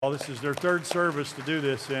Well, this is their third service to do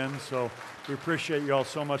this in, so we appreciate you all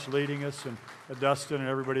so much leading us, and Dustin and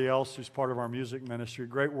everybody else who's part of our music ministry.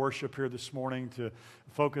 Great worship here this morning to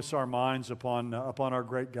focus our minds upon our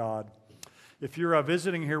great God. If you're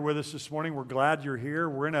visiting here with us this morning, we're glad you're here.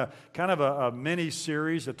 We're in a kind of a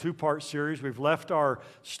mini-series, a two-part series. We've left our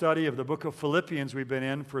study of the book of Philippians we've been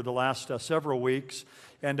in for the last several weeks,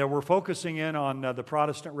 and we're focusing in on the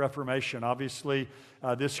Protestant Reformation. Obviously,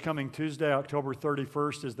 this coming Tuesday, October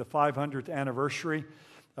 31st, is the 500th anniversary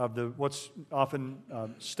of what's often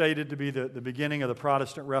stated to be the beginning of the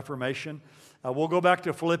Protestant Reformation. We'll go back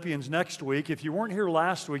to Philippians next week. If you weren't here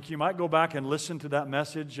last week, you might go back and listen to that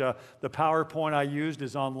message. The PowerPoint I used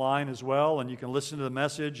is online as well, and you can listen to the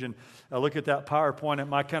message and look at that PowerPoint. It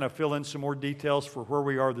might kind of fill in some more details for where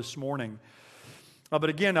we are this morning. But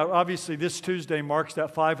again, obviously this Tuesday marks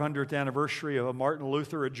that 500th anniversary of Martin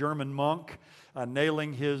Luther, a German monk,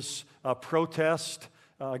 nailing his protest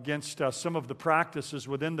against some of the practices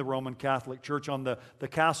within the Roman Catholic Church on the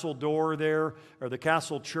castle door there, or the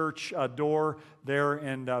castle church door there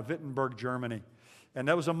in Wittenberg, Germany. And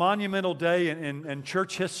that was a monumental day in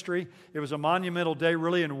church history. It was a monumental day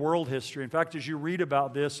really in world history. In fact, as you read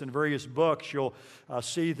about this in various books, you'll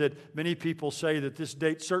see that many people say that this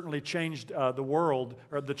date certainly changed the world,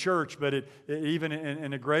 or the church, but it even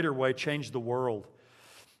in a greater way changed the world.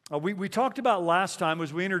 We talked about last time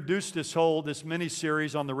as we introduced this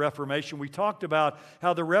mini-series on the Reformation, we talked about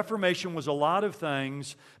how the Reformation was a lot of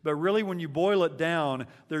things, but really when you boil it down,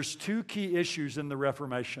 there's two key issues in the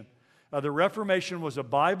Reformation. The Reformation was a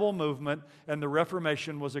Bible movement, and the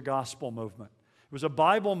Reformation was a gospel movement. It was a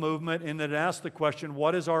Bible movement in that it asked the question,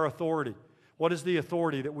 what is our authority? What is the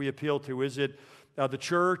authority that we appeal to? Is it the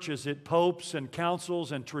church? Is it popes and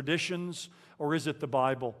councils and traditions? Or is it the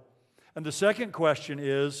Bible? And the second question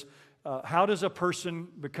is, how does a person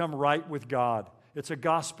become right with God? It's a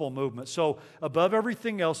gospel movement. So above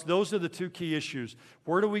everything else, those are the two key issues.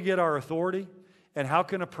 Where do we get our authority? And how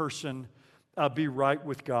can a person be right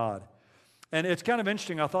with God? And it's kind of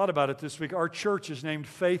interesting, I thought about it this week. Our church is named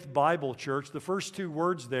Faith Bible Church. The first two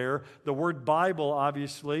words there, the word Bible,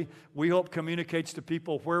 obviously, we hope communicates to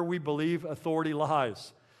people where we believe authority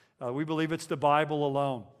lies. We believe it's the Bible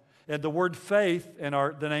alone. And the word faith in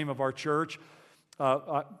the name of our church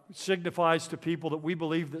signifies to people that we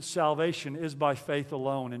believe that salvation is by faith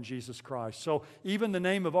alone in Jesus Christ. So even the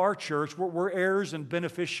name of our church, we're heirs and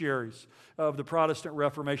beneficiaries of the Protestant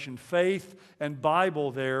Reformation. Faith and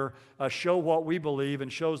Bible there show what we believe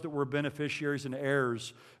and shows that we're beneficiaries and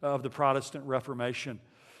heirs of the Protestant Reformation.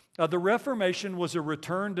 The Reformation was a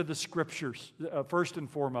return to the Scriptures, first and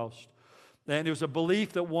foremost. And it was a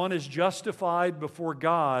belief that one is justified before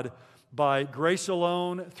God by grace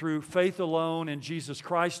alone, through faith alone, in Jesus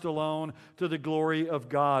Christ alone, to the glory of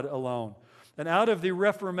God alone. And out of the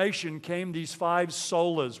Reformation came these 5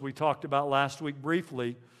 solas we talked about last week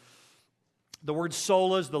briefly. The word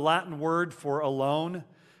sola is the Latin word for alone.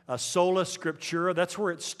 Sola scriptura, that's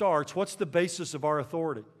where it starts. What's the basis of our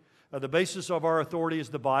authority? The basis of our authority is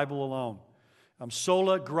the Bible alone.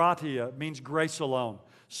 Sola gratia means grace alone.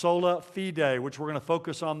 Sola fide, which we're going to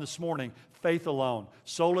focus on this morning, faith alone.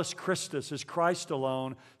 Solus Christus is Christ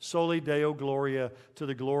alone. Soli Deo Gloria, to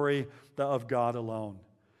the glory of God alone.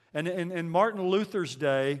 And in Martin Luther's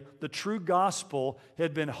day, the true gospel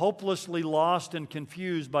had been hopelessly lost and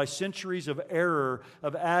confused by centuries of error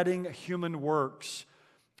of adding human works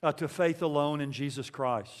to faith alone in Jesus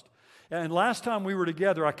Christ. And last time we were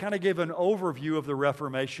together, I kind of gave an overview of the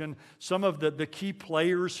Reformation, some of the key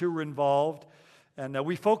players who were involved. And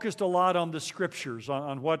we focused a lot on the Scriptures,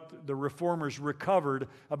 on what the Reformers recovered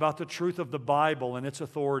about the truth of the Bible and its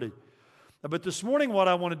authority. But this morning what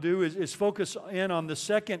I want to do is focus in on the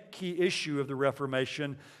second key issue of the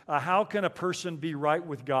Reformation. How can a person be right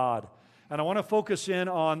with God? And I want to focus in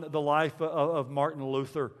on the life of Martin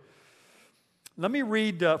Luther. Let me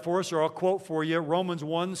read for us, or I'll quote for you, Romans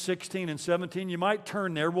 1:16 and 17. You might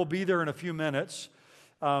turn there. We'll be there in a few minutes.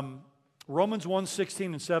 Romans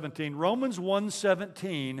 1:16 and 17. Romans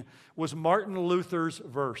 1:17 was Martin Luther's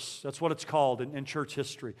verse. That's what it's called in church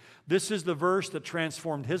history. This is the verse that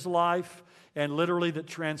transformed his life and literally that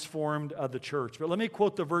transformed the church. But let me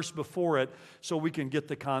quote the verse before it so we can get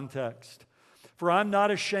the context. For I'm not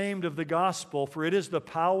ashamed of the gospel, for it is the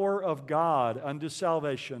power of God unto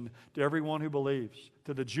salvation to everyone who believes,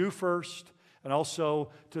 to the Jew first and also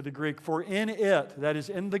to the Greek. For in it, that is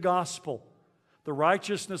in the gospel, the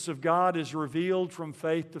righteousness of God is revealed from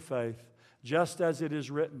faith to faith, just as it is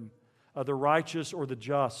written, the righteous or the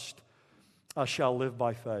just shall live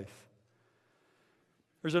by faith.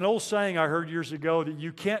 There's an old saying I heard years ago that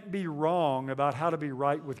you can't be wrong about how to be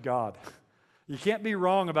right with God. You can't be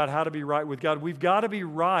wrong about how to be right with God. We've got to be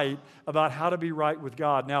right about how to be right with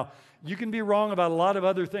God. Now, you can be wrong about a lot of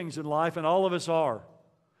other things in life, and all of us are.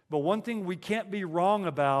 But one thing we can't be wrong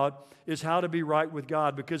about is how to be right with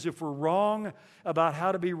God. Because if we're wrong about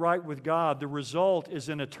how to be right with God, the result is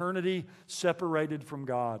an eternity separated from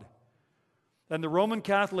God. And the Roman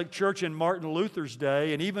Catholic Church in Martin Luther's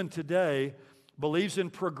day, and even today, believes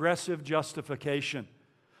in progressive justification.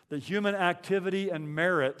 That human activity and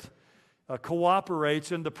merit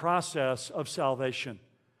cooperates in the process of salvation.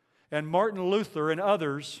 And Martin Luther and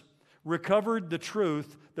others recovered the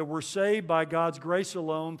truth that we're saved by God's grace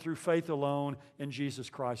alone, through faith alone, in Jesus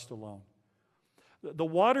Christ alone. The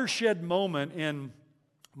watershed moment in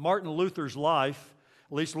Martin Luther's life,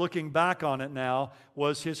 at least looking back on it now,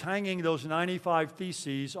 was his hanging those 95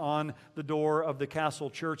 Theses on the door of the Castle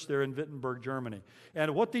Church there in Wittenberg, Germany.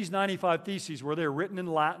 And what these 95 Theses were, they were written in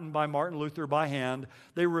Latin by Martin Luther by hand.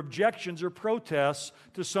 They were objections or protests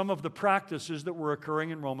to some of the practices that were occurring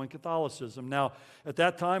in Roman Catholicism. Now, at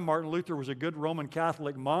that time, Martin Luther was a good Roman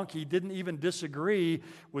Catholic monk. He didn't even disagree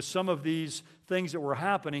with some of these things that were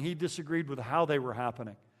happening. He disagreed with how they were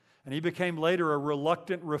happening. And he became later a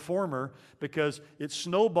reluctant reformer because it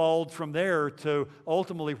snowballed from there to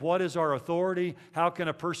ultimately, what is our authority? How can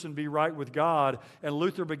a person be right with God? And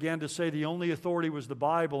Luther began to say the only authority was the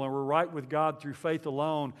Bible, and we're right with God through faith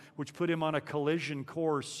alone, which put him on a collision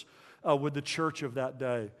course with the church of that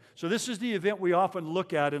day. So this is the event we often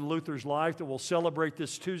look at in Luther's life that we'll celebrate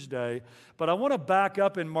this Tuesday. But I want to back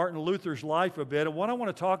up in Martin Luther's life a bit. And what I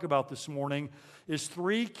want to talk about this morning is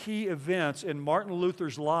 3 key events in Martin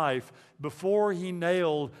Luther's life before he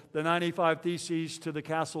nailed the 95 Theses to the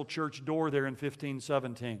Castle Church door there in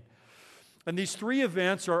 1517. And these 3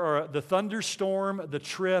 events are the thunderstorm, the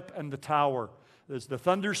trip, and the tower. There's the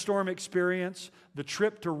thunderstorm experience, the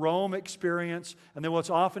trip to Rome experience, and then what's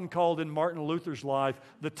often called in Martin Luther's life,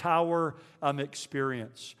 the tower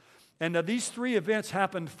experience. And these 3 events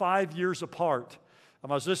happened 5 years apart. I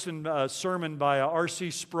was listening to a sermon by R.C.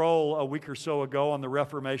 Sproul a week or so ago on the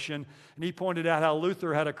Reformation, and he pointed out how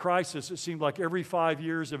Luther had a crisis, it seemed like, every 5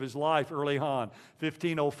 years of his life early on.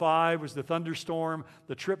 1505 was the thunderstorm,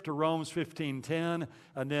 the trip to Rome's 1510,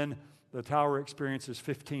 and then the tower experience is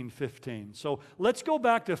 1515. So let's go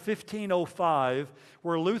back to 1505,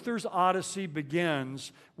 where Luther's odyssey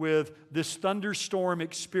begins with this thunderstorm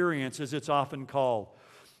experience, as it's often called.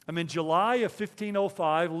 In July of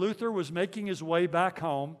 1505, Luther was making his way back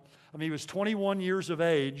home. He was 21 years of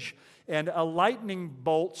age, and a lightning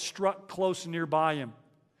bolt struck close nearby him.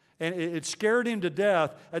 And it scared him to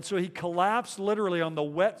death, and so he collapsed literally on the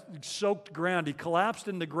wet, soaked ground. He collapsed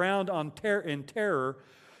in the ground in terror,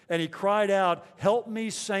 and he cried out, "Help me,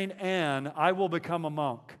 St. Anne, I will become a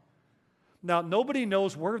monk." Now, nobody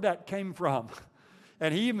knows where that came from.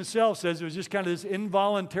 And he himself says it was just kind of this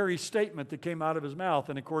involuntary statement that came out of his mouth.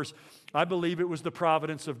 And of course, I believe it was the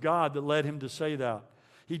providence of God that led him to say that.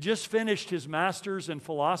 He just finished his master's in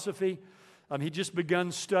philosophy. He'd just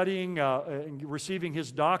begun studying and receiving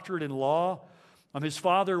his doctorate in law. His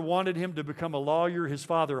father wanted him to become a lawyer, his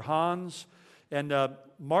father Hans. And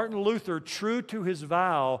Martin Luther, true to his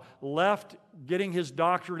vow, left getting his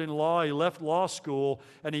doctorate in law. He left law school,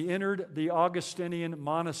 and he entered the Augustinian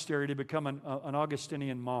monastery to become an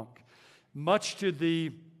Augustinian monk, much to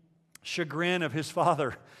the chagrin of his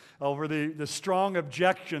father over the strong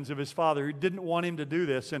objections of his father, who didn't want him to do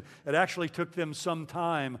this. And it actually took them some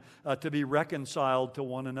time to be reconciled to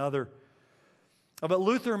one another. But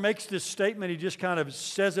Luther makes this statement. He just kind of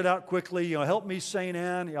says it out quickly. Help me, St.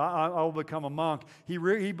 Anne, I'll become a monk. He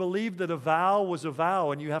believed that a vow was a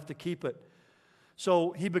vow, and you have to keep it.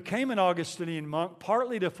 So he became an Augustinian monk,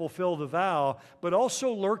 partly to fulfill the vow, but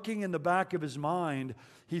also lurking in the back of his mind,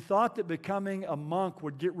 he thought that becoming a monk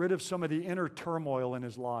would get rid of some of the inner turmoil in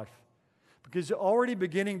his life. Because he's already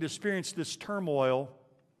beginning to experience this turmoil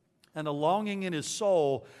and a longing in his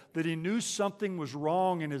soul that he knew something was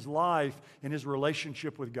wrong in his life, in his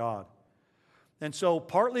relationship with God. And so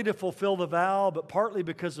partly to fulfill the vow, but partly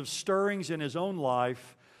because of stirrings in his own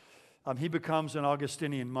life, he becomes an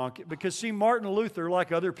Augustinian monk. Because, see, Martin Luther,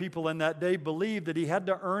 like other people in that day, believed that he had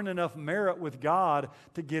to earn enough merit with God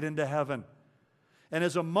to get into heaven. And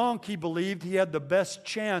as a monk, he believed he had the best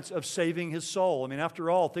chance of saving his soul. After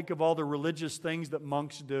all, think of all the religious things that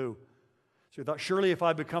monks do. So he thought, surely if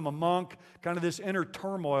I become a monk, kind of this inner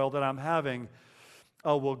turmoil that I'm having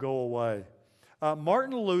will go away.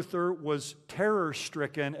 Martin Luther was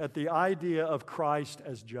terror-stricken at the idea of Christ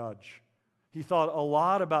as judge. He thought a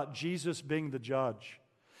lot about Jesus being the judge.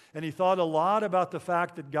 And he thought a lot about the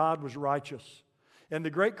fact that God was righteous. And the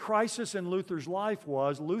great crisis in Luther's life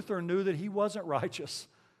was Luther knew that he wasn't righteous.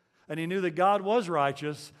 and he knew that God was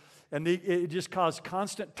righteous, and it just caused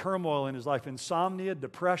constant turmoil in his life, insomnia,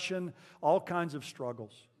 depression, all kinds of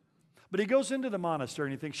struggles. But he goes into the monastery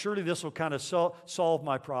and he thinks, surely this will kind of solve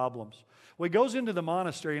my problems. Well, he goes into the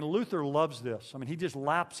monastery, and Luther loves this. I mean, he just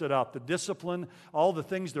laps it up. The discipline, all the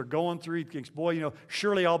things they're going through. He thinks, boy,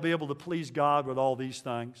 surely I'll be able to please God with all these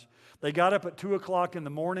things. They got up at 2 o'clock in the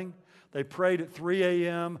morning. They prayed at 3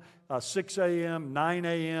 a.m., 6 a.m., 9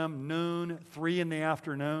 a.m., noon, 3 in the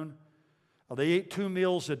afternoon. They ate 2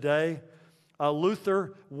 meals a day.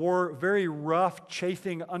 Luther wore very rough,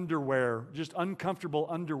 chafing underwear, just uncomfortable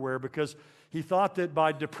underwear, because he thought that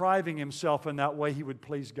by depriving himself in that way, he would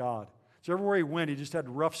please God. So everywhere he went, he just had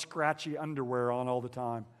rough, scratchy underwear on all the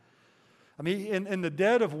time. I mean, in the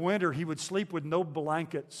dead of winter, he would sleep with no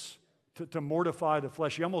blankets to mortify the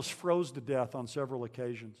flesh. He almost froze to death on several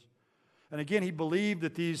occasions. And again, he believed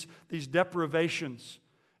that these deprivations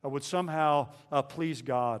would somehow please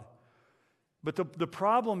God. But the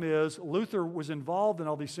problem is, Luther was involved in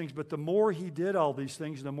all these things, but the more he did all these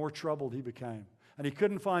things, the more troubled he became. And he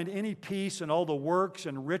couldn't find any peace in all the works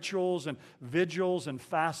and rituals and vigils and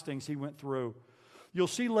fastings he went through. You'll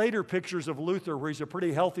see later pictures of Luther where he's a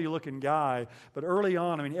pretty healthy-looking guy, but early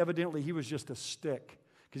on, I mean, evidently he was just a stick.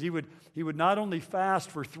 Because he would not only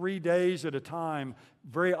fast for 3 days at a time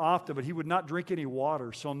very often, but he would not drink any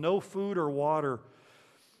water. So no food or water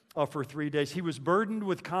for 3 days. He was burdened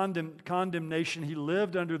with condemnation. He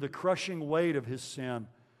lived under the crushing weight of his sin.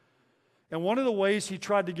 And one of the ways he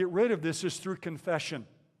tried to get rid of this is through confession.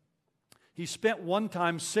 He spent one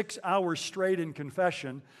time 6 hours straight in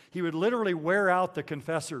confession. He would literally wear out the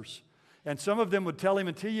confessors. And some of them would tell him,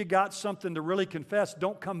 until you got something to really confess,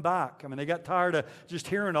 don't come back. I mean, they got tired of just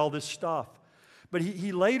hearing all this stuff. But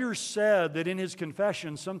he later said that in his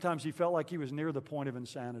confession, sometimes he felt like he was near the point of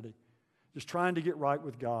insanity, just trying to get right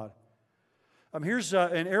with God. Here's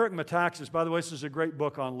and Eric Metaxas, by the way, this is a great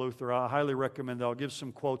book on Luther. I highly recommend it. I'll give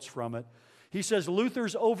some quotes from it. He says,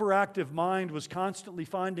 Luther's overactive mind was constantly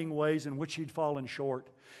finding ways in which he'd fallen short.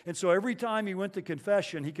 And so every time he went to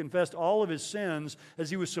confession, he confessed all of his sins as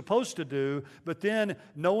he was supposed to do, but then,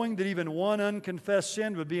 knowing that even one unconfessed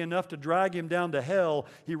sin would be enough to drag him down to hell,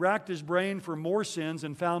 he racked his brain for more sins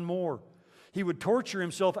and found more. He would torture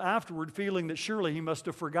himself afterward, feeling that surely he must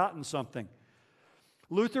have forgotten something.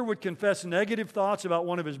 Luther would confess negative thoughts about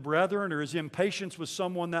one of his brethren, or his impatience with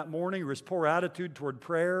someone that morning, or his poor attitude toward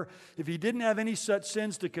prayer. If he didn't have any such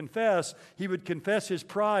sins to confess, he would confess his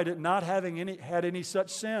pride at not having had any such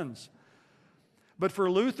sins. But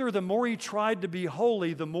for Luther, the more he tried to be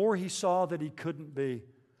holy, the more he saw that he couldn't be.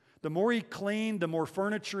 The more he cleaned, the more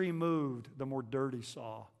furniture he moved, the more dirt he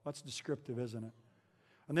saw. That's descriptive, isn't it?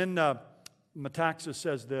 And then Metaxas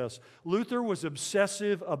says this, Luther was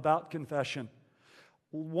obsessive about confession.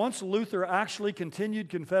 Once Luther actually continued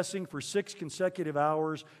confessing for 6 consecutive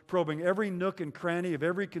hours, probing every nook and cranny of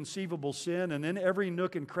every conceivable sin, and then every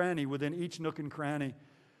nook and cranny within each nook and cranny.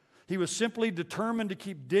 He was simply determined to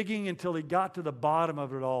keep digging until he got to the bottom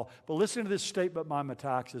of it all. But listen to this statement by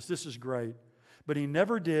Metaxas. This is great. But he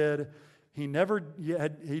never did. He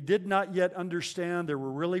did not yet understand there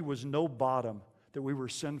really was no bottom, that we were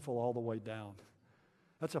sinful all the way down.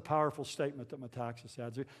 That's a powerful statement that Metaxas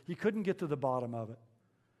adds. He couldn't get to the bottom of it,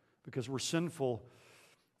 because we're sinful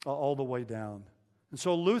all the way down. And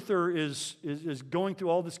so Luther is going through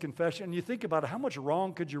all this confession. And you think about it, how much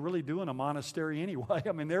wrong could you really do in a monastery anyway?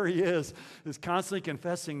 I mean, there he is constantly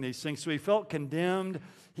confessing these things. So he felt condemned.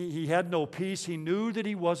 He had no peace. He knew that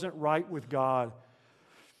he wasn't right with God.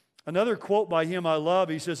 Another quote by him I love,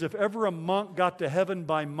 he says, if ever a monk got to heaven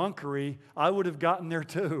by monkery, I would have gotten there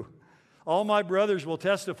too. All my brothers will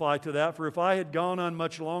testify to that, for if I had gone on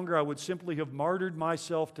much longer, I would simply have martyred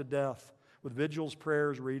myself to death with vigils,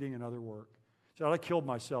 prayers, reading, and other work. So I'd have killed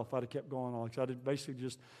myself if I'd have kept going on, because I'd have basically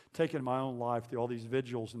just taken my own life through all these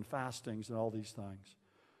vigils and fastings and all these things.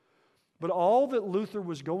 But all that Luther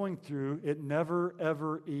was going through, it never,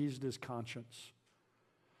 ever eased his conscience.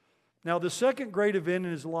 Now, the second great event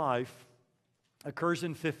in his life occurs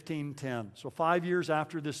in 1510, so 5 years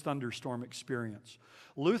after this thunderstorm experience.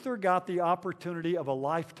 Luther got the opportunity of a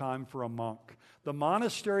lifetime for a monk. The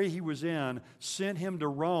monastery he was in sent him to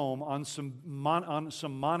Rome on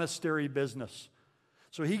some monastery business.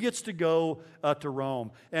 So he gets to go to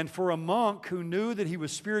Rome. And for a monk who knew that he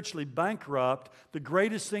was spiritually bankrupt, the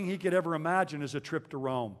greatest thing he could ever imagine is a trip to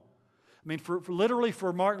Rome. I mean, literally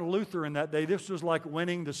for Martin Luther in that day, this was like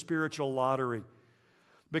winning the spiritual lottery.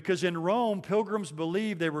 Because in Rome, pilgrims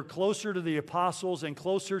believed they were closer to the apostles and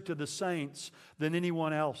closer to the saints than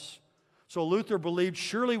anyone else. So Luther believed,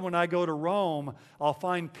 surely when I go to Rome, I'll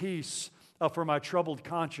find peace for my troubled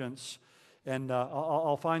conscience. and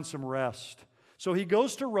I'll find some rest. So he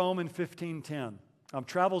goes to Rome in 1510.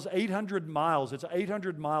 Travels 800 miles. It's an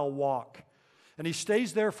 800-mile walk. And he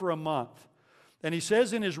stays there for a month. And he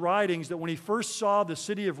says in his writings that when he first saw the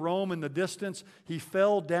city of Rome in the distance, he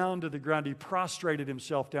fell down to the ground. He prostrated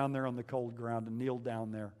himself down there on the cold ground and kneeled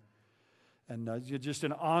down there. And just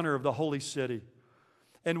in honor of the holy city.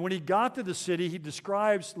 And when he got to the city, he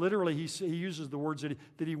describes, literally, he uses the words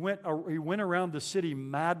that he went around the city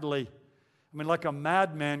madly. I mean, like a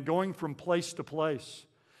madman going from place to place.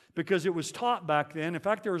 Because it was taught back then, in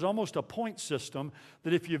fact, there was almost a point system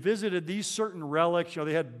that if you visited these certain relics,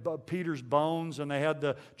 they had Peter's bones and they had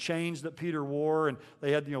the chains that Peter wore and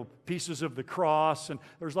they had, pieces of the cross, and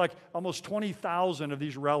there's like almost 20,000 of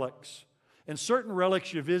these relics. And certain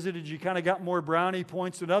relics you visited, you kind of got more brownie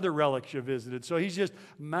points than other relics you visited. So he's just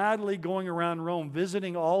madly going around Rome,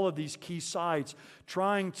 visiting all of these key sites,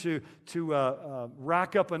 trying to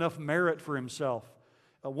rack up enough merit for himself.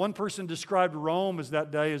 One person described Rome as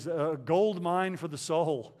that day as a gold mine for the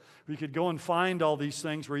soul. You could go and find all these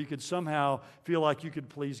things where you could somehow feel like you could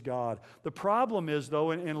please God. The problem is,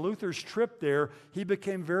 though, in Luther's trip there, he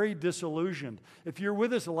became very disillusioned. If you're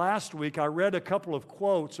with us last week, I read a couple of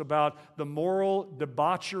quotes about the moral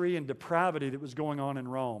debauchery and depravity that was going on in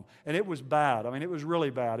Rome. And it was bad. I mean, it was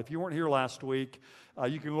really bad. If you weren't here last week,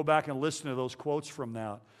 you can go back and listen to those quotes from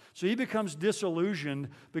that. So he becomes disillusioned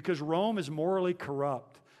because Rome is morally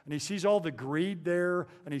corrupt. And he sees all the greed there,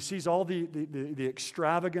 and he sees all the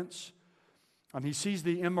extravagance. He sees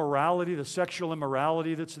the immorality, the sexual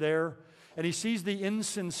immorality that's there. And he sees the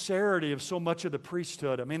insincerity of so much of the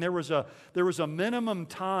priesthood. I mean, there was a minimum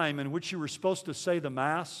time in which you were supposed to say the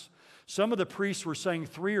Mass. Some of the priests were saying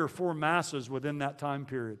 3 or 4 Masses within that time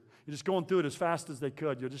period. You're just going through it as fast as they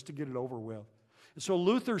could, just to get it over with. And so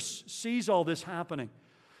Luther sees all this happening.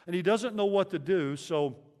 And he doesn't know what to do,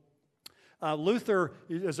 so Luther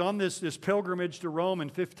is on this pilgrimage to Rome in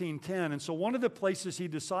 1510, and so one of the places he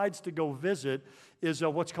decides to go visit is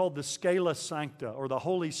what's called the Scala Sancta, or the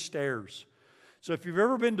Holy Stairs. So if you've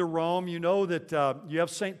ever been to Rome, you know that you have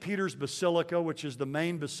St. Peter's Basilica, which is the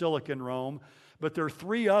main basilica in Rome, but there are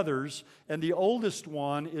 3 others, and the oldest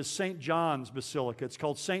one is St. John's Basilica. It's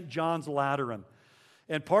called St. John's Lateran.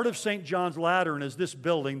 And part of St. John's Lateran is this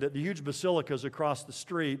building, that the huge basilica is across the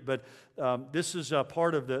street, but this is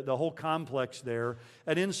part of the whole complex there.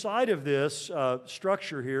 And inside of this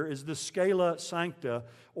structure here is the Scala Sancta,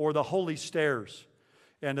 or the Holy Stairs.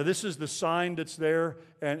 And this is the sign that's there,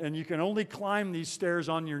 and you can only climb these stairs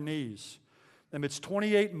on your knees. And it's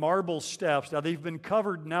 28 marble steps. Now, they've been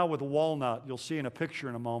covered now with walnut. You'll see in a picture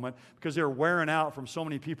in a moment, because they're wearing out from so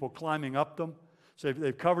many people climbing up them. So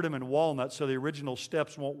they've covered them in walnut so the original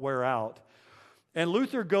steps won't wear out. And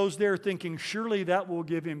Luther goes there thinking surely that will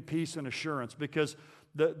give him peace and assurance, because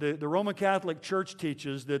the Roman Catholic Church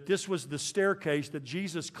teaches that this was the staircase that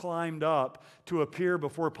Jesus climbed up to appear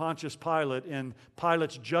before Pontius Pilate in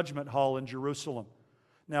Pilate's judgment hall in Jerusalem.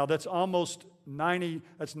 Now that's almost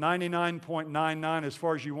 99.99 as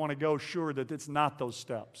far as you want to go sure that it's not those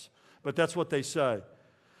steps. But that's what they say.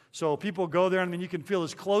 So people go there, and you can feel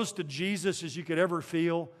as close to Jesus as you could ever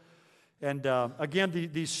feel. And again,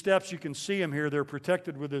 these steps, you can see them here. They're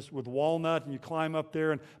protected with walnut, and you climb up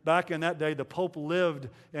there. And back in that day, the Pope lived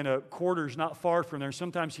in a quarters not far from there.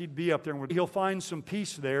 Sometimes he'd be up there, and he'll find some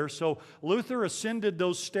peace there. So Luther ascended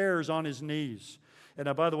those stairs on his knees.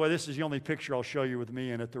 And by the way, this is the only picture I'll show you with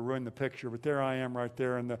me in it to ruin the picture. But there I am right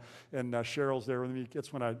there, and Cheryl's there with me.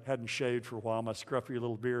 That's when I hadn't shaved for a while, my scruffy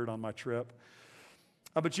little beard on my trip.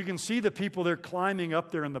 But you can see the people there climbing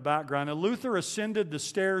up there in the background. And Luther ascended the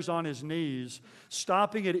stairs on his knees,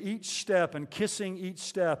 stopping at each step and kissing each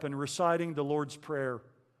step and reciting the Lord's Prayer.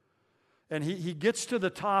 And he gets to the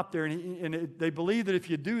top there, and they believe that if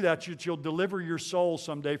you do that, you'll deliver your soul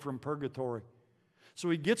someday from purgatory. So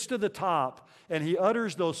he gets to the top, and he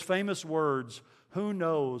utters those famous words, "Who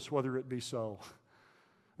knows whether it be so?"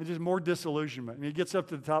 It's just more disillusionment. And he gets up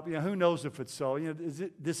to the top, who knows if it's so?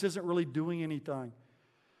 This isn't really doing anything.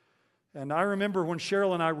 And I remember when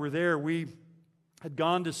Cheryl and I were there, we had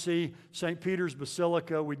gone to see St. Peter's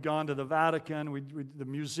Basilica. We'd gone to the Vatican, the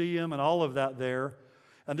museum, and all of that there.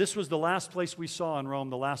 And this was the last place we saw in Rome,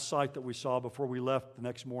 the last site that we saw before we left the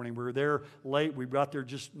next morning. We were there late. We got there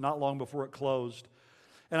just not long before it closed.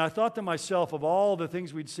 And I thought to myself, of all the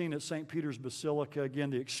things we'd seen at St. Peter's Basilica, again,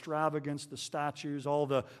 the extravagance, the statues, all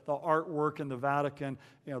the artwork in the Vatican,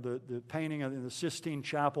 the painting in the Sistine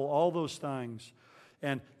Chapel, all those things.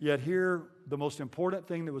 And yet here, the most important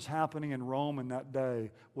thing that was happening in Rome in that day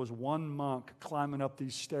was one monk climbing up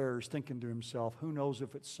these stairs thinking to himself, who knows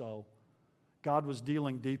if it's so? God was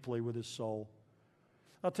dealing deeply with his soul.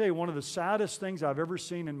 I'll tell you, one of the saddest things I've ever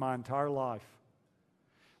seen in my entire life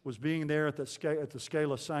was being there at the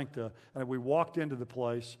Scala Sancta, and we walked into the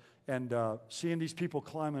place and seeing these people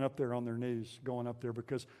climbing up there on their knees, going up there,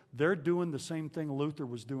 because they're doing the same thing Luther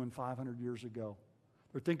was doing 500 years ago.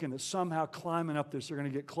 They're thinking that somehow climbing up this, they're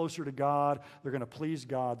going to get closer to God, they're going to please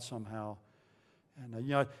God somehow.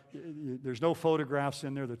 And, there's no photographs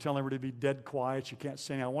in there. They're telling everybody to be dead quiet. You can't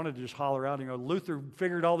say anything. I wanted to just holler out, Luther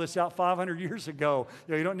figured all this out 500 years ago.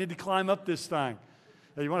 You don't need to climb up this thing.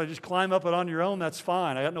 You want to just climb up it on your own, that's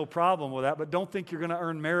fine. I got no problem with that. But don't think you're going to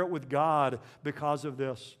earn merit with God because of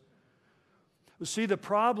this. See, the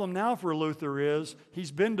problem now for Luther is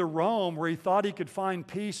he's been to Rome where he thought he could find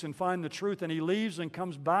peace and find the truth, and he leaves and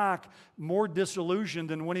comes back more disillusioned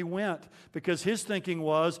than when he went, because his thinking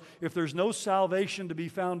was, if there's no salvation to be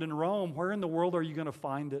found in Rome, where in the world are you going to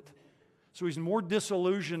find it? So he's more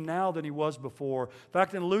disillusioned now than he was before. In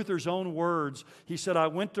fact, in Luther's own words, he said, I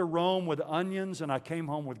went to Rome with onions and I came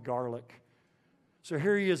home with garlic. So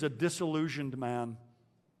here he is, a disillusioned man.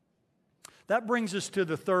 That brings us to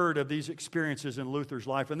the third of these experiences in Luther's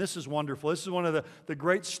life, and this is wonderful. This is one of the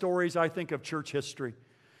great stories, I think, of church history.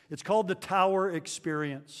 It's called the Tower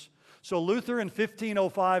Experience. So Luther in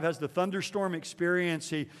 1505 has the thunderstorm experience.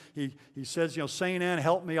 He says, St. Anne,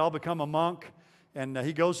 help me, I'll become a monk. And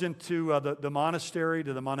he goes into the monastery,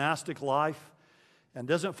 to the monastic life, and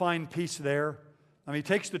doesn't find peace there. He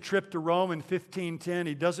takes the trip to Rome in 1510.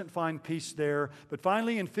 He doesn't find peace there. But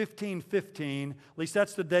finally in 1515, at least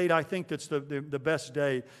that's the date I think that's the best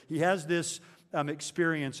date, he has this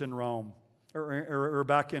experience in Rome, or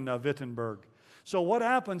back in Wittenberg. So what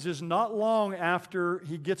happens is, not long after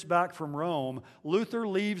he gets back from Rome, Luther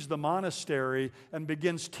leaves the monastery and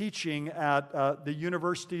begins teaching at the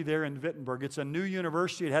university there in Wittenberg. It's a new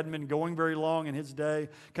university. It hadn't been going very long in his day,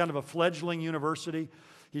 kind of a fledgling university.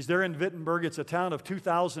 He's there in Wittenberg. It's a town of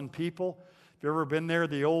 2,000 people. If you've ever been there,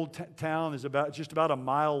 the old town is just about a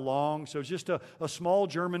mile long. So it's just a small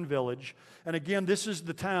German village. And again, this is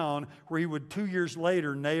the town where he would 2 years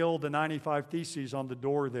later nail the 95 Theses on the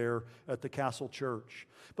door there at the Castle Church.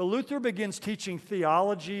 But Luther begins teaching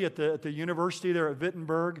theology at the university there at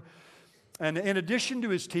Wittenberg. And in addition to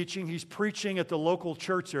his teaching, he's preaching at the local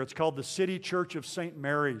church there. It's called the City Church of St.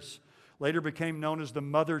 Mary's. Later became known as the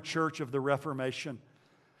Mother Church of the Reformation.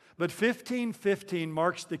 But 1515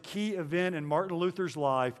 marks the key event in Martin Luther's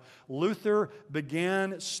life. Luther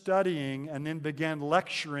began studying and then began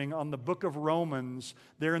lecturing on the book of Romans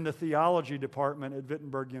there in the theology department at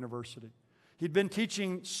Wittenberg University. He'd been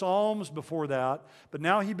teaching Psalms before that, but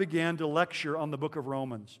now he began to lecture on the book of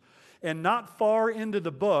Romans. And not far into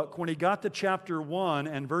the book, when he got to chapter 1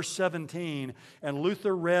 and verse 17, and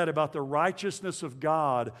Luther read about the righteousness of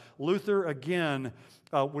God, Luther again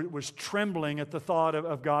was trembling at the thought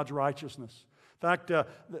of God's righteousness. In fact,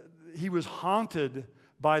 he was haunted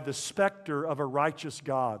by the specter of a righteous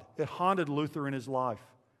God. It haunted Luther in his life.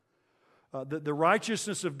 The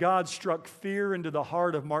righteousness of God struck fear into the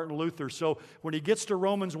heart of Martin Luther. So when he gets to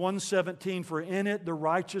Romans 1:17, for in it the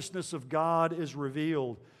righteousness of God is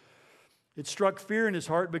revealed, it struck fear in his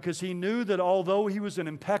heart, because he knew that although he was an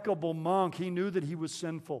impeccable monk, he knew that he was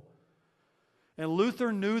sinful. And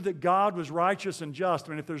Luther knew that God was righteous and just.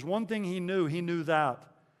 If there's one thing he knew that.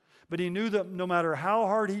 But he knew that no matter how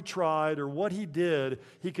hard he tried or what he did,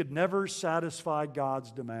 he could never satisfy God's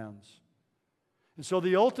demands. And so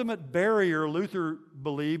the ultimate barrier, Luther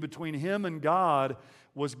believed, between him and God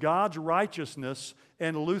was God's righteousness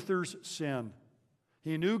and Luther's sin.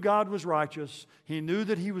 He knew God was righteous, he knew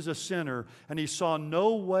that he was a sinner, and he saw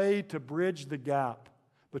no way to bridge the gap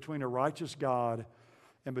between a righteous God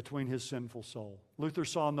and between his sinful soul. Luther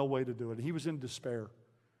saw no way to do it. He was in despair.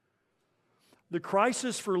 The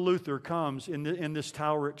crisis for Luther comes in this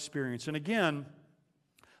tower experience. And again,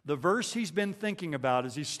 the verse he's been thinking about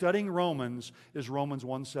as he's studying Romans is Romans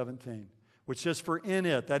 1:17, which says, for in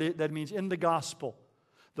it, that means in the gospel,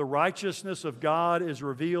 the righteousness of God is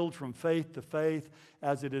revealed from faith to faith,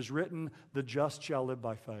 as it is written, the just shall live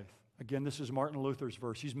by faith. Again, this is Martin Luther's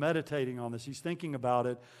verse. He's meditating on this. He's thinking about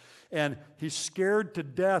it. And he's scared to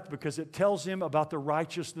death because it tells him about the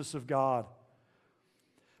righteousness of God.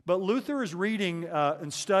 But Luther is reading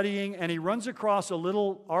and studying, and he runs across a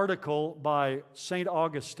little article by St.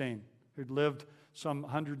 Augustine, who'd lived some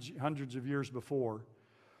hundreds of years before.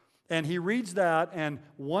 And he reads that, and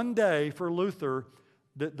one day for Luther,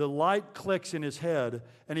 the light clicks in his head,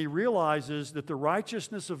 and he realizes that the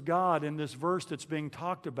righteousness of God in this verse that's being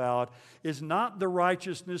talked about is not the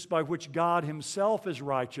righteousness by which God himself is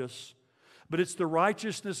righteous, but it's the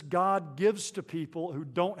righteousness God gives to people who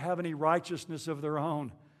don't have any righteousness of their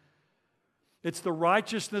own. It's the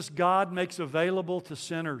righteousness God makes available to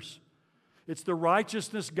sinners. It's the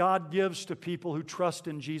righteousness God gives to people who trust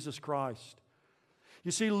in Jesus Christ.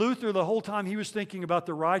 You see, Luther, the whole time he was thinking about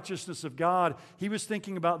the righteousness of God, he was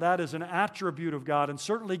thinking about that as an attribute of God, and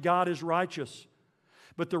certainly God is righteous.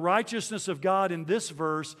 But the righteousness of God in this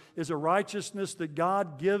verse is a righteousness that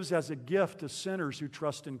God gives as a gift to sinners who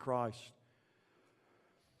trust in Christ.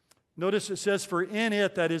 Notice it says, for in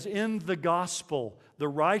it, that is in the gospel, the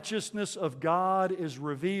righteousness of God is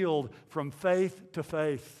revealed from faith to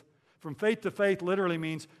faith. From faith to faith literally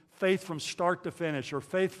means faith from start to finish, or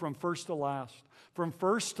faith from first to last. From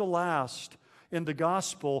first to last in the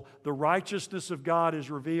gospel, the righteousness of God is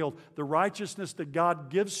revealed, the righteousness that God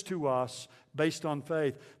gives to us based on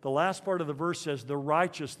faith. The last part of the verse says, the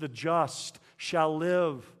righteous, the just shall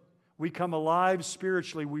live. We come alive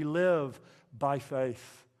spiritually, we live by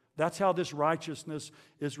faith. That's how this righteousness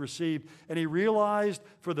is received. And he realized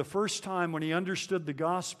for the first time when he understood the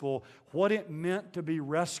gospel what it meant to be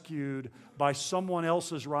rescued by someone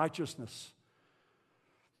else's righteousness.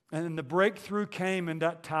 And the breakthrough came in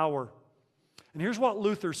that tower. And here's what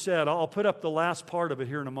Luther said. I'll put up the last part of it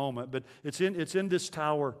here in a moment, but it's in this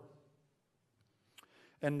tower.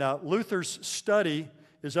 And Luther's study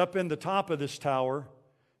is up in the top of this tower.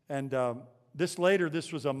 And this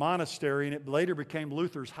was a monastery, and it later became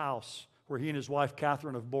Luther's house, where he and his wife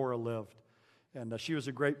Catherine of Bora lived. And she was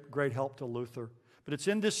a great help to Luther. But it's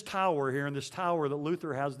in this tower here, in this tower, that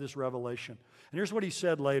Luther has this revelation. And here's what he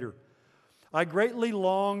said later. I greatly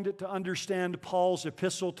longed to understand Paul's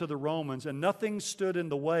epistle to the Romans, and nothing stood in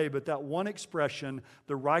the way but that one expression,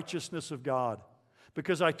 the righteousness of God.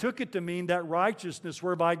 Because I took it to mean that righteousness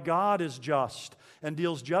whereby God is just and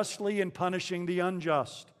deals justly in punishing the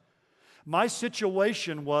unjust. My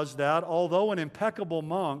situation was that, although an impeccable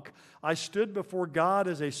monk, I stood before God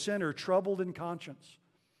as a sinner troubled in conscience.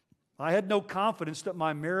 I had no confidence that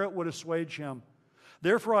my merit would assuage Him.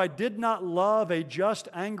 Therefore, I did not love a just,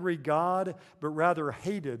 angry God, but rather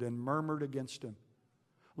hated and murmured against Him.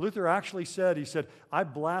 Luther actually said, I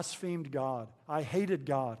blasphemed God. I hated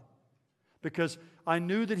God because I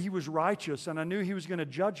knew that He was righteous and I knew He was going to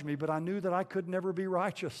judge me, but I knew that I could never be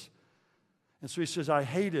righteous. And so he says, I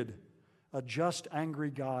hated a just, angry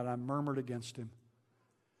God. I murmured against Him.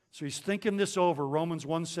 So he's thinking this over, Romans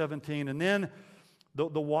 1:17, and then the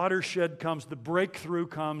watershed comes, the breakthrough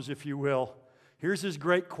comes, if you will. Here's his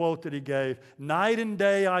great quote that he gave. Night and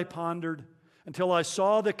day I pondered until I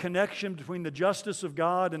saw the connection between the justice of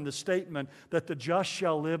God and the statement that the just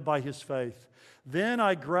shall live by his faith. Then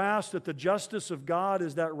I grasped that the justice of God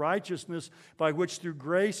is that righteousness by which through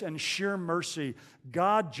grace and sheer mercy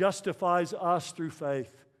God justifies us through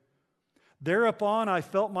faith. Thereupon I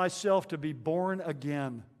felt myself to be born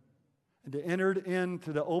again and to enter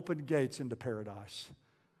into the open gates into paradise.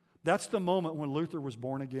 That's the moment when Luther was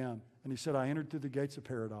born again. And he said, I entered through the gates of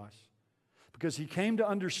paradise. Because he came to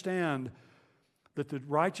understand that the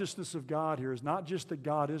righteousness of God here is not just that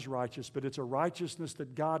God is righteous, but it's a righteousness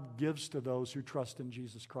that God gives to those who trust in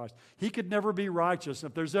Jesus Christ. He could never be righteous.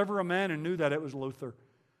 If there's ever a man who knew that, it was Luther.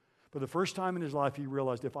 For the first time in his life, he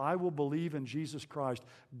realized, if I will believe in Jesus Christ,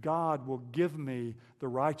 God will give me the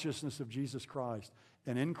righteousness of Jesus Christ.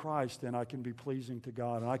 And in Christ, then, I can be pleasing to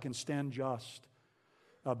God, and I can stand just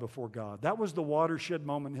before God. That was the watershed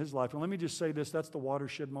moment in his life. And let me just say this, that's the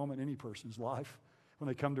watershed moment in any person's life when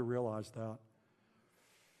they come to realize that.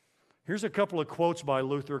 Here's a couple of quotes by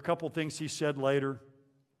Luther, a couple of things he said later.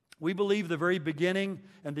 We believe the very beginning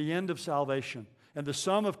and the end of salvation and the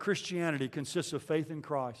sum of Christianity consists of faith in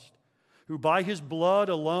Christ, who by His blood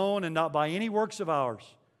alone and not by any works of ours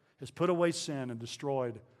has put away sin and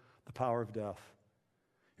destroyed the power of death.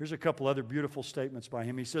 Here's a couple other beautiful statements by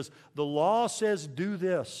him. He says, the law says do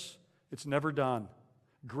this. It's never done.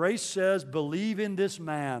 Grace says believe in this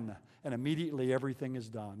man, and immediately everything is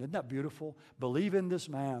done. Isn't that beautiful? Believe in this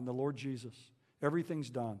man, the Lord Jesus. Everything's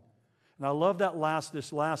done. And I love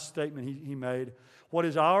this last statement he made. What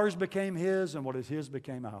is ours became His, and what is His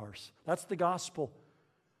became ours. That's the gospel.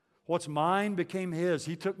 What's mine became His.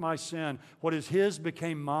 He took my sin. What is His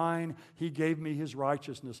became mine. He gave me His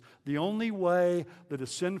righteousness. The only way that a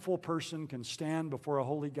sinful person can stand before a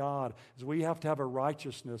holy God is we have to have a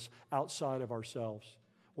righteousness outside of ourselves.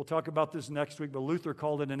 We'll talk about this next week, but Luther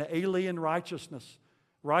called it an alien righteousness.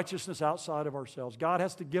 Righteousness outside of ourselves. God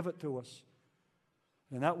has to give it to us.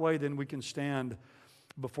 And that way then we can stand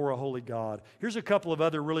before a holy God. Here's a couple of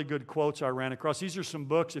other really good quotes I ran across. These are some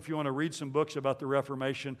books, if you want to read some books about the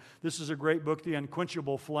Reformation. This is a great book, The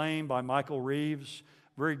Unquenchable Flame by Michael Reeves.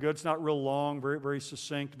 Very good. It's not real long, very, very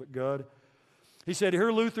succinct, but good. He said,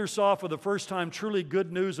 here Luther saw for the first time truly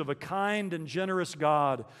good news of a kind and generous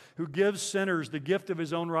God who gives sinners the gift of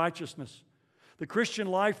His own righteousness. The Christian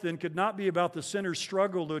life then could not be about the sinner's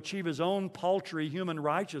struggle to achieve his own paltry human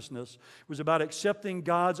righteousness. It was about accepting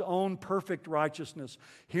God's own perfect righteousness.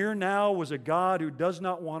 Here now was a God who does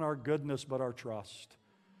not want our goodness but our trust.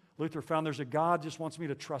 Luther found there's a God who just wants me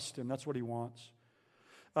to trust Him. That's what He wants.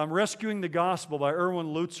 Rescuing the Gospel by Erwin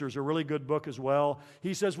Lutzer is a really good book as well.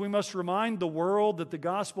 He says we must remind the world that the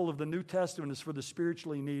gospel of the New Testament is for the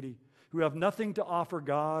spiritually needy, who have nothing to offer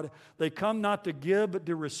God. They come not to give, but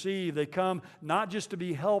to receive. They come not just to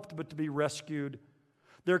be helped, but to be rescued.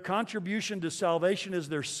 Their contribution to salvation is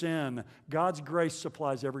their sin. God's grace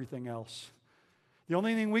supplies everything else. The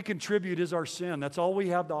only thing we contribute is our sin. That's all we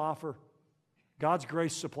have to offer. God's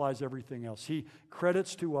grace supplies everything else. He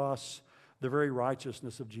credits to us the very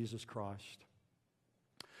righteousness of Jesus Christ.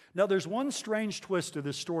 Now, there's one strange twist to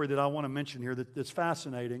this story that I want to mention here that's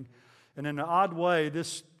fascinating. And in an odd way,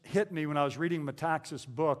 this hit me when I was reading Metaxas'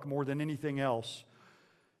 book more than anything else.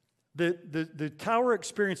 The tower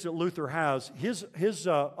experience that Luther has, his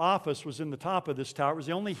office was in the top of this tower. It was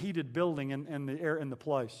the only heated building in the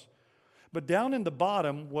place. But down in the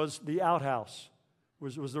bottom was the outhouse,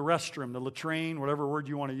 was the restroom, the latrine, whatever word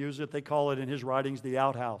you want to use it. They call it in his writings the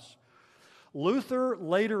outhouse. Luther,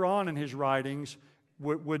 later on in his writings,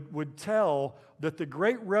 would tell that the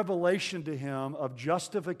great revelation to him of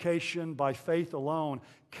justification by faith alone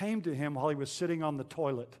came to him while he was sitting on the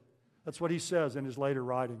toilet. That's what he says in his later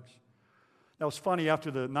writings. Now, it's funny,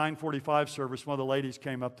 after the 9:45 service, one of the ladies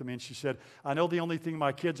came up to me and she said, I know the only thing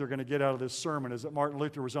my kids are going to get out of this sermon is that Martin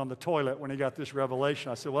Luther was on the toilet when he got this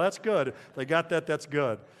revelation. I said, well, that's good. If they got that, that's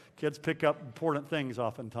good. Kids pick up important things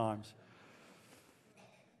oftentimes.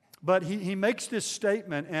 But he makes this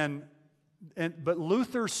statement, but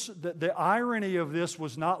Luther, the irony of this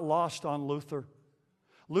was not lost on Luther.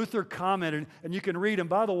 Luther commented, and you can read, and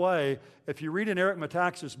by the way, if you read in Eric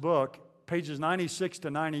Metaxas' book, pages 96 to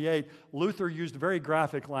 98, Luther used very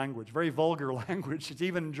graphic language, very vulgar language. It's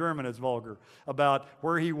even in German it's vulgar, about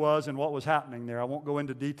where he was and what was happening there. I won't go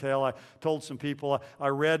into detail. I told some people, I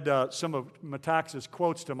read some of Metaxas'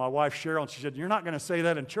 quotes to my wife Cheryl, and she said, you're not going to say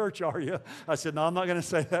that in church, are you? I said, no, I'm not going to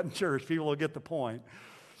say that in church. People will get the point.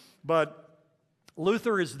 But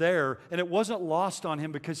Luther is there, and it wasn't lost on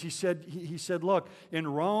him because he said, look, in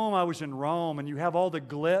Rome, I was in Rome, and you have all the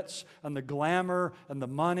glitz and the glamour and the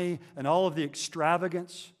money and all of the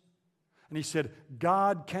extravagance. And he said,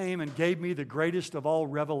 God came and gave me the greatest of all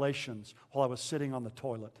revelations while I was sitting on the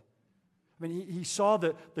toilet. I mean, he saw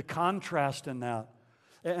the contrast in that.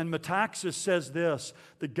 And Metaxas says this,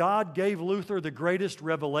 that God gave Luther the greatest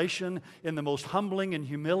revelation in the most humbling and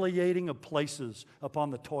humiliating of places,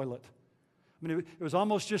 upon the toilet. I mean, it was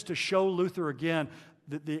almost just to show Luther again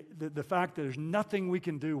the fact that there's nothing we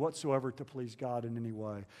can do whatsoever to please God in any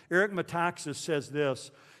way. Eric Metaxas says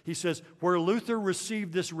this. He says, where Luther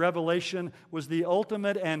received this revelation was the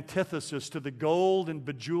ultimate antithesis to the gold and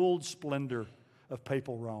bejeweled splendor of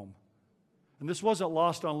papal Rome. And this wasn't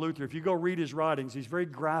lost on Luther. If you go read his writings, he's very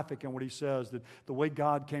graphic in what he says, that the way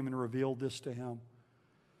God came and revealed this to him.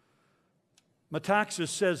 Metaxas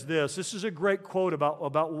says this. This is a great quote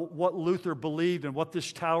about what Luther believed and what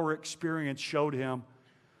this tower experience showed him.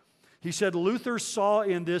 He said, Luther saw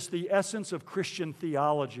in this the essence of Christian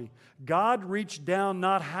theology. God reached down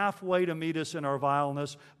not halfway to meet us in our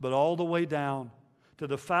vileness, but all the way down to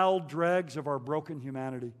the foul dregs of our broken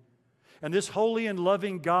humanity. And this holy and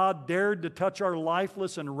loving God dared to touch our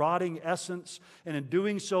lifeless and rotting essence, and in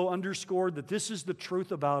doing so underscored that this is the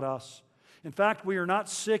truth about us. In fact, we are not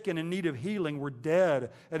sick and in need of healing. We're dead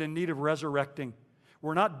and in need of resurrecting.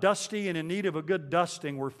 We're not dusty and in need of a good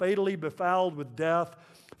dusting. We're fatally befouled with death,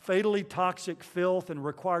 fatally toxic filth, and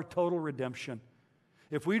require total redemption.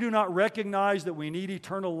 If we do not recognize that we need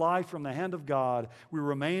eternal life from the hand of God, we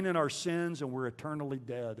remain in our sins and we're eternally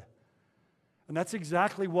dead. And that's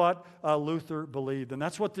exactly what Luther believed. And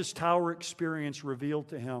that's what this tower experience revealed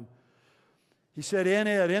to him. He said,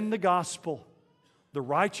 in the gospel, the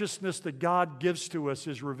righteousness that God gives to us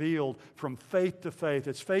is revealed from faith to faith.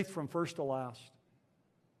 It's faith from first to last.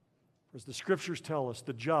 As the Scriptures tell us,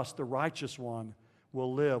 the just, the righteous one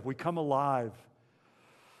will live. We come alive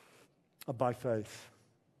by faith.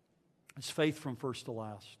 It's faith from first to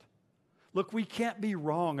last. Look, we can't be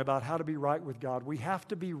wrong about how to be right with God. We have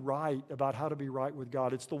to be right about how to be right with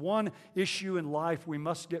God. It's the one issue in life we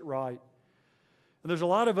must get right. And there's a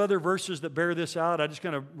lot of other verses that bear this out. I'm just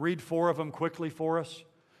going to read 4 of them quickly for us.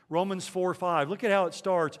 Romans 4:5. Look at how it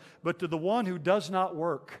starts. But to the one who does not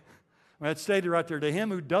work. I mean, it's stated right there. To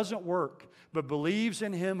him who doesn't work, but believes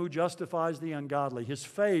in Him who justifies the ungodly, his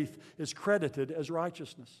faith is credited as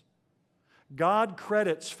righteousness. God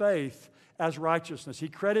credits faith as righteousness. He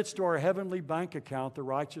credits to our heavenly bank account the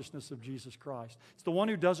righteousness of Jesus Christ. It's the one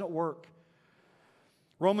who doesn't work.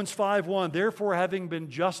 Romans 5:1, therefore having been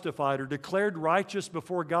justified or declared righteous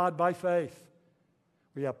before God by faith,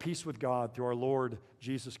 we have peace with God through our Lord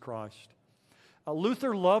Jesus Christ.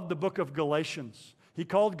 Luther loved the book of Galatians. He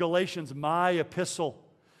called Galatians my epistle.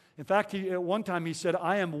 In fact, at one time he said,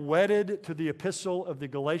 I am wedded to the epistle of the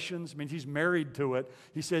Galatians. It means he's married to it.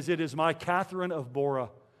 He says, it is my Catherine of Bora.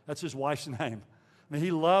 That's his wife's name. I mean,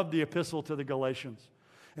 he loved the epistle to the Galatians.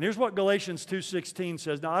 And here's what Galatians 2:16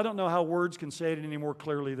 says. Now, I don't know how words can say it any more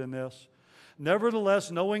clearly than this.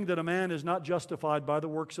 Nevertheless, knowing that a man is not justified by the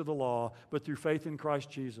works of the law, but through faith in Christ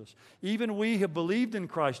Jesus. Even we have believed in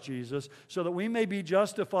Christ Jesus, so that we may be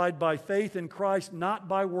justified by faith in Christ, not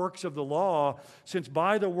by works of the law, since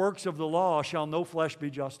by the works of the law shall no flesh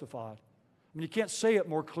be justified. I mean, you can't say it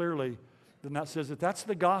more clearly than that says it. That's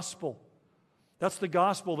the gospel. That's the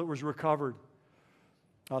gospel that was recovered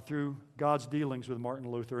through God's dealings with Martin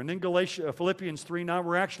Luther. And then Philippians 3:9,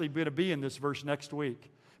 we're actually going to be in this verse next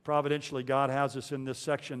week. Providentially, God has us in this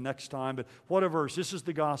section next time. But what a verse. This is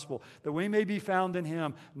the gospel. That we may be found in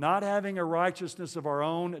Him, not having a righteousness of our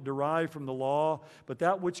own derived from the law, but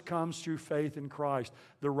that which comes through faith in Christ.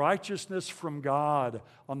 The righteousness from God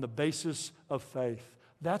on the basis of faith.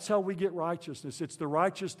 That's how we get righteousness. It's the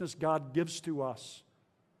righteousness God gives to us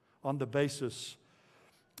on the basis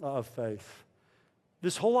of faith.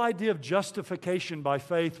 This whole idea of justification by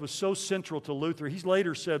faith was so central to Luther. He's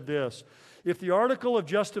later said this, if the article of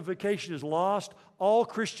justification is lost, all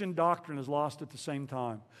Christian doctrine is lost at the same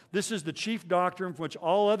time. This is the chief doctrine from which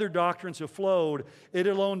all other doctrines have flowed. It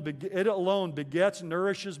alone begets,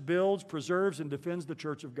 nourishes, builds, preserves, and defends the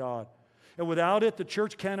church of God. And without it, the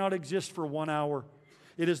church cannot exist for 1 hour.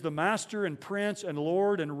 It is the master and prince and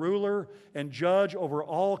lord and ruler and judge over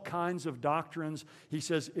all kinds of doctrines. He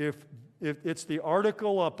says, if it's the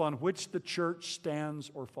article upon which the church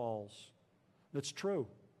stands or falls. That's true.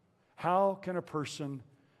 How can a person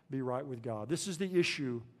be right with God? This is the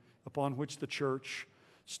issue upon which the church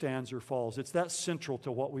stands or falls. It's that central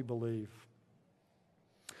to what we believe.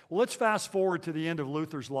 Well, let's fast forward to the end of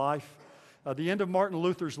Luther's life. The end of Martin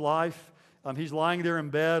Luther's life. He's lying there in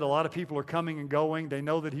bed. A lot of people are coming and going. They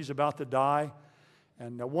know that he's about to die.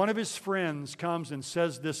 And one of his friends comes and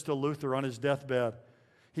says this to Luther on his deathbed.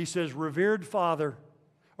 He says, revered Father,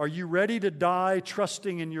 are you ready to die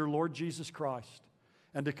trusting in your Lord Jesus Christ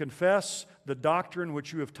and to confess the doctrine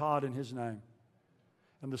which you have taught in His name?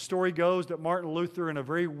 And the story goes that Martin Luther, in a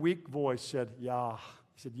very weak voice, said, yeah.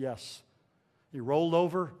 He said, yes. He rolled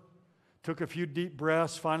over, took a few deep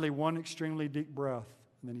breaths, finally one extremely deep breath,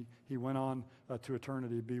 and then he went on to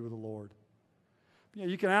eternity to be with the Lord. You know,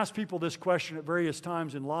 you can ask people this question at various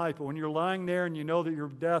times in life, but when you're lying there and you know that your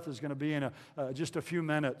death is going to be in just a few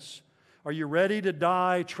minutes, are you ready to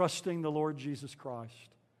die trusting the Lord Jesus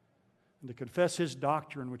Christ and to confess His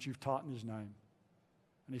doctrine which you've taught in His name?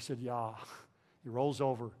 And he said, yeah. He rolls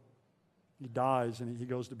over, he dies, and he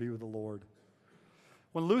goes to be with the Lord.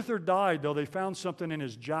 When Luther died, though, they found something in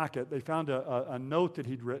his jacket. They found a note that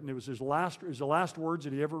he'd written. It was the last words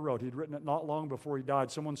that he ever wrote. He'd written it not long before he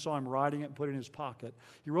died. Someone saw him writing it and put it in his pocket.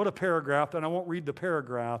 He wrote a paragraph, and I won't read the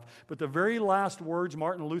paragraph, but the very last words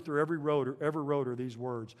Martin Luther ever wrote are these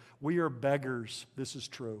words: we are beggars, this is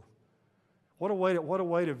true. What a way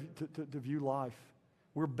to view life.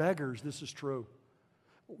 We're beggars, this is true.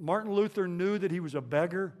 Martin Luther knew that he was a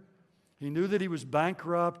beggar. He knew that he was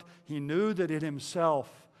bankrupt. He knew that in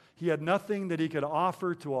himself, he had nothing that he could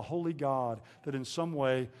offer to a holy God that in some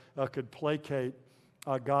way could placate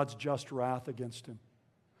God's just wrath against him.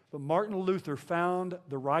 But Martin Luther found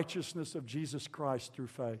the righteousness of Jesus Christ through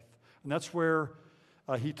faith. And that's where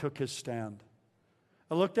he took his stand.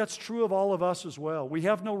 And look, that's true of all of us as well. We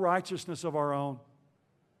have no righteousness of our own.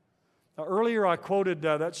 Earlier I quoted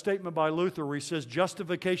that statement by Luther where he says,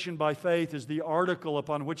 justification by faith is the article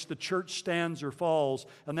upon which the church stands or falls.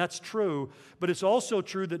 And that's true. But it's also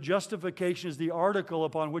true that justification is the article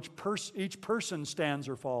upon which each person stands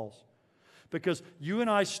or falls. Because you and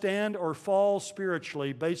I stand or fall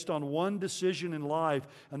spiritually based on one decision in life,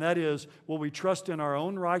 and that is, will we trust in our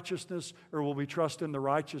own righteousness or will we trust in the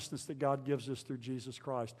righteousness that God gives us through Jesus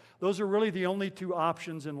Christ? Those are really the only two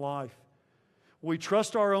options in life. Will we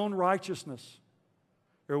trust our own righteousness,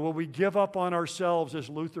 or will we give up on ourselves as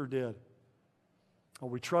Luther did? Or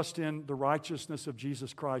we trust in the righteousness of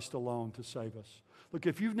Jesus Christ alone to save us? Look,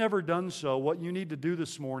 if you've never done so, what you need to do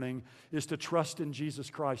this morning is to trust in Jesus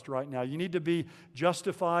Christ right now. You need to be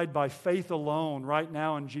justified by faith alone right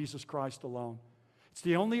now in Jesus Christ alone. It's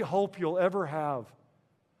the only hope you'll ever have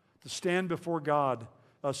to stand before God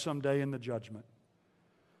someday in the judgment.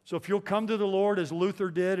 So if you'll come to the Lord as Luther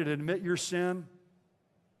did and admit your sin,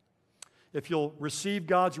 if you'll receive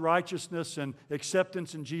God's righteousness and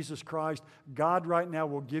acceptance in Jesus Christ, God right now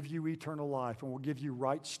will give you eternal life and will give you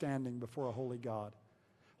right standing before a holy God.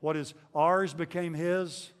 What is ours became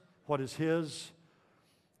His. What is His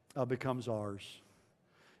becomes ours.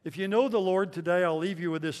 If you know the Lord today, I'll leave you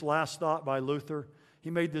with this last thought by Luther. He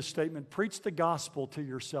made this statement: preach the gospel to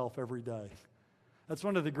yourself every day. That's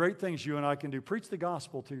one of the great things you and I can do. Preach the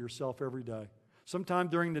gospel to yourself every day. Sometime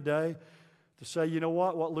during the day to say, you know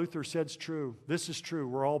what Luther said's true. This is true.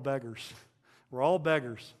 We're all beggars. We're all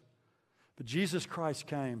beggars. But Jesus Christ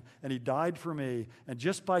came and He died for me. And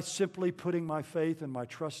just by simply putting my faith and my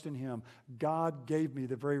trust in Him, God gave me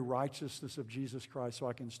the very righteousness of Jesus Christ so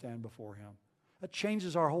I can stand before Him. That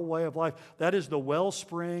changes our whole way of life. That is the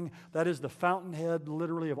wellspring. That is the fountainhead,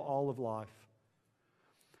 literally, of all of life.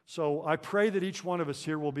 So I pray that each one of us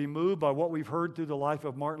here will be moved by what we've heard through the life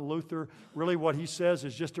of Martin Luther. Really what he says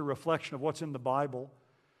is just a reflection of what's in the Bible.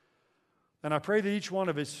 And I pray that each one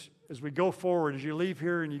of us, as we go forward, as you leave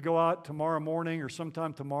here and you go out tomorrow morning or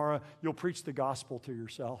sometime tomorrow, you'll preach the gospel to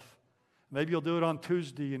yourself. Maybe you'll do it on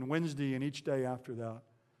Tuesday and Wednesday and each day after that.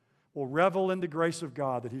 We'll revel in the grace of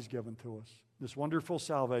God that He's given to us, this wonderful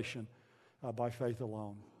salvation by faith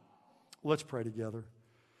alone. Let's pray together.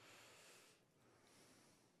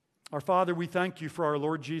 Our Father, we thank You for our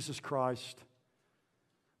Lord Jesus Christ.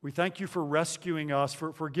 We thank You for rescuing us,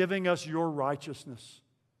 for giving us Your righteousness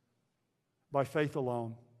by faith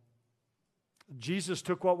alone. Jesus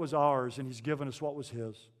took what was ours and He's given us what was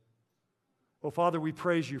His. Oh, Father, we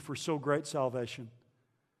praise You for so great salvation.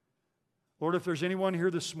 Lord, if there's anyone here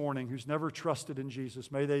this morning who's never trusted in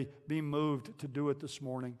Jesus, may they be moved to do it this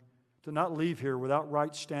morning, to not leave here without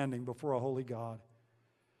right standing before a holy God.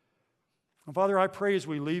 And Father, I pray as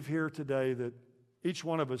we leave here today that each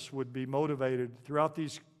one of us would be motivated throughout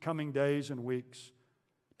these coming days and weeks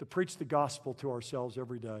to preach the gospel to ourselves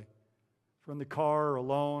every day, from the car or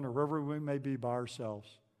alone or wherever we may be by ourselves,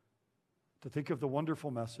 to think of the wonderful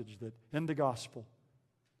message that in the gospel,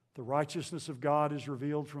 the righteousness of God is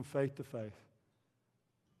revealed from faith to faith.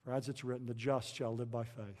 For as it's written, the just shall live by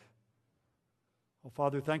faith. Oh,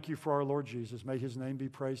 Father, thank You for our Lord Jesus. May His name be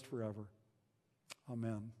praised forever.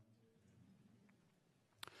 Amen.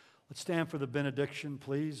 Let's stand for the benediction,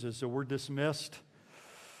 please, as we're dismissed.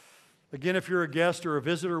 Again, if you're a guest or a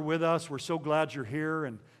visitor with us, we're so glad you're here,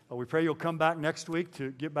 and we pray you'll come back next week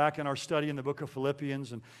to get back in our study in the book of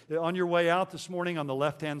Philippians. And on your way out this morning, on the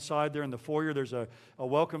left-hand side there in the foyer, there's a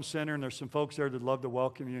welcome center, and there's some folks there that'd love to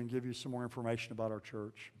welcome you and give you some more information about our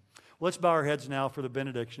church. Let's bow our heads now for the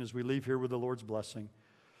benediction as we leave here with the Lord's blessing.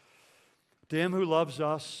 To Him who loves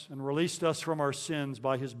us and released us from our sins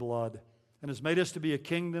by His blood, and has made us to be a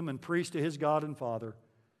kingdom and priest to His God and Father,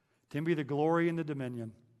 to Him be the glory and the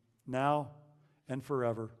dominion, now and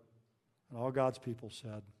forever. And all God's people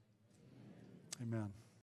said, Amen.